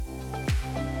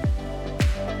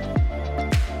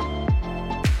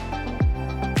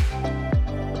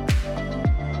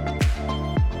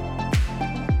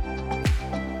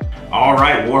All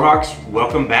right, Warhawks,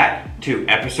 welcome back to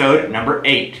episode number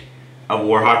 8 of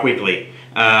Warhawk Weekly.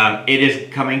 It is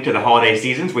coming to the holiday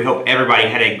seasons. We hope everybody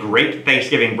had a great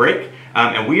Thanksgiving break.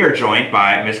 And we are joined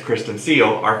by Miss Kristen Seale,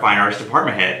 our Fine Arts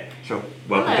Department Head. So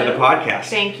welcome to the podcast.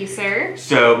 Thank you, sir.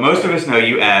 So most of us know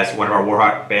you as one of our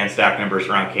Warhawk band staff members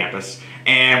around campus.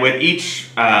 And with each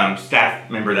staff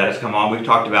member that has come on, we've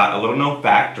talked about a little known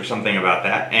fact or something about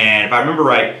that. And if I remember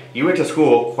right, you went to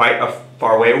school quite a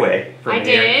far way away from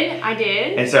here. I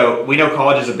did. And so we know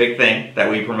college is a big thing that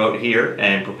we promote here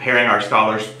and preparing our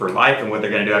scholars for life and what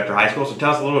they're going to do after high school. So tell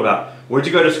us a little about where'd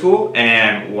you go to school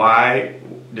and why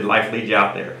did life lead you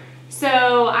out there?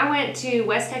 So I went to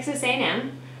West Texas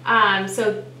A&M,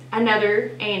 so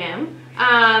another A&M.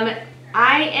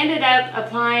 I ended up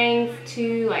applying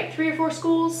to like 3 or 4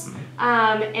 schools,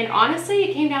 and honestly,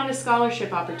 it came down to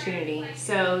scholarship opportunity.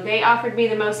 So they offered me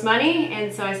the most money,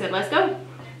 and so I said, let's go.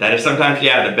 That is sometimes,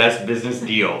 the best business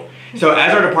deal. So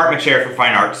as our department chair for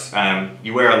Fine Arts,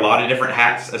 you wear a lot of different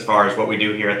hats as far as what we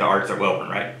do here at the Arts at Wellborn,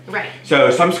 right? Right.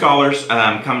 So some scholars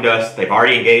come to us, they've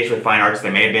already engaged with Fine Arts, they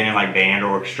may have been in like band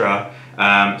or orchestra.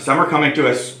 Some are coming to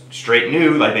us straight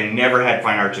new, like they never had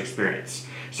Fine Arts experience.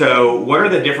 So what are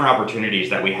the different opportunities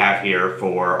that we have here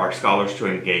for our scholars to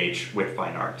engage with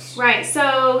Fine Arts? Right,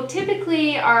 so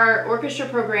typically our orchestra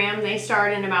program, they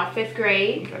start in about 5th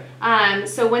grade. Okay.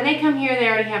 So when they come here, they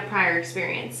already have prior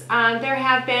experience. There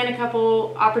have been a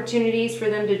couple opportunities for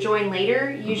them to join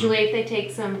later, usually if they take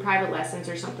some private lessons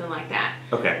or something like that.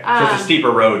 Okay, so it's a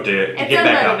steeper road to get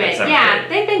back up in 7th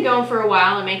grade. They've been going for a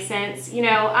while, it makes sense. You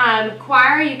know,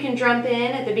 choir, you can jump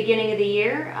in at the beginning of the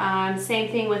year.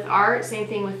 Same thing with art, same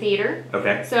thing with theater.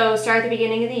 Okay. So start at the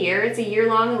beginning of the year. It's a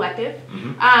year-long elective.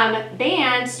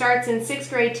 Band starts in 6th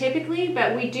grade typically,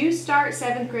 but we do start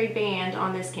 7th grade band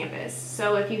on this campus.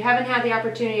 So if you haven't had the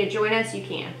opportunity to join us, you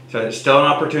can. So it's still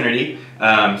an opportunity.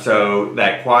 So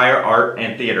that choir, art,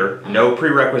 and theater, no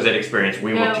prerequisite experience.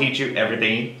 We will teach you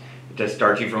everything to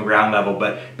start you from ground level.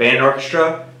 But band and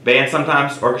orchestra,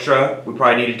 sometimes, orchestra, we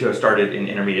probably needed to have started in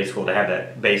intermediate school to have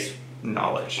that base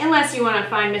knowledge. Unless you want to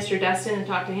find Mr. Dustin and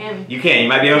talk to him. You can. You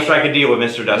might be able to strike a deal with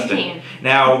Mr. Dustin. You can.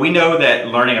 Now, we know that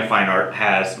learning a fine art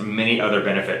has many other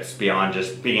benefits beyond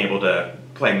just being able to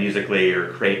play musically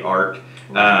or create art.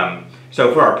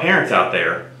 So for our parents out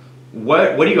there,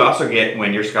 what do you also get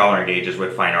when your scholar engages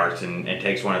with fine arts and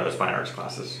takes one of those fine arts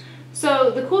classes?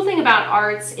 So the cool thing about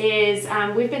arts is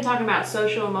we've been talking about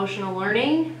social emotional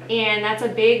learning, and that's a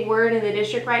big word in the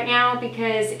district right now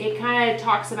because it kind of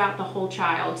talks about the whole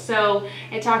child. So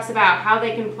it talks about how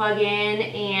they can plug in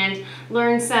and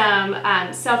learn some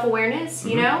self-awareness,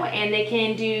 you know, and they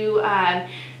can do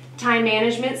time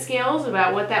management skills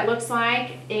about what that looks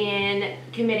like in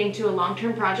committing to a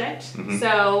long-term project.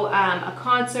 So a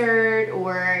concert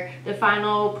or the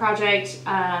final project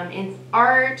in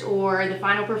art or the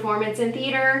final performance in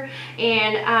theater.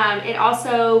 And it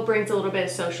also brings a little bit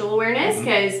of social awareness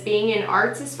because being in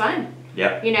arts is fun.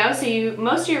 Yep. You know, so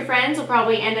most of your friends will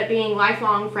probably end up being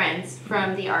lifelong friends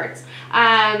from the arts.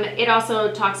 It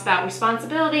also talks about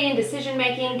responsibility and decision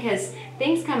making because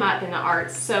things come up in the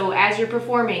arts. So as you're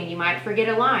performing, you might forget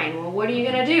a line. Well, what are you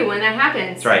going to do when that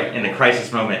happens? That's right, in the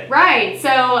crisis moment. Right. So,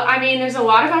 I mean, there's a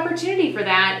lot of opportunity for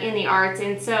that in the arts.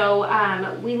 And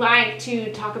so we like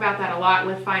to talk about that a lot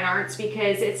with fine arts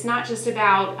because it's not just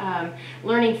about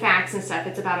learning facts and stuff.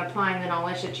 It's about applying the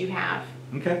knowledge that you have.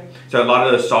 Okay, so a lot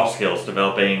of those soft skills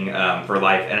developing for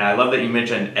life, and I love that you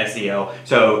mentioned SEL.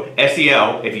 So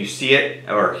SEL, if you see it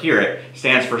or hear it,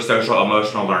 stands for social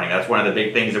emotional learning. That's one of the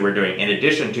big things that we're doing in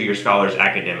addition to your scholars'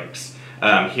 academics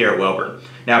here at Wellborn.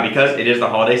 Now, because it is the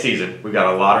holiday season, we've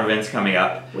got a lot of events coming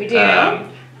up. We do.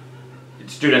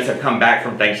 Students have come back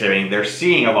from Thanksgiving. They're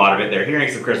seeing a lot of it. They're hearing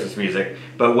some Christmas music.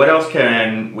 But what else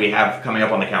can we have coming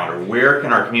up on the calendar? Where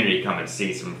can our community come and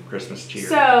see some Christmas cheer?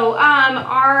 So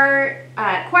our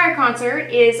choir concert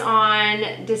is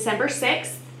on December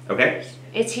 6th. Okay.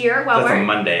 It's here at Wellborn. That's a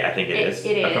Monday, I think it is.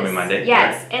 It is. Upcoming Monday.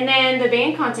 Yes. Right. And then the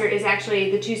band concert is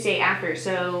actually the Tuesday after,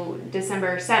 so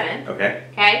December 7th. Okay.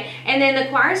 Okay. And then the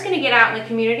choir is going to get out in the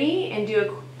community and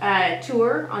do a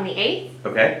tour on the 8th.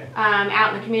 Okay.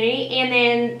 Out in the community. And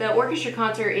then the orchestra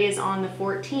concert is on the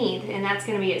 14th, and that's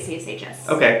going to be at CSHS.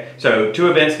 Okay. So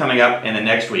 2 events coming up in the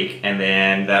next week, and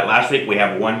then that last week we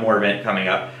have 1 more event coming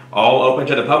up, all open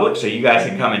to the public, so you guys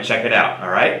can come and check it out, all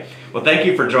right? Well, thank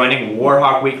you for joining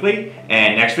Warhawk Weekly,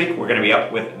 and next week we're going to be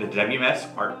up with the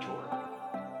WMS Art Tour.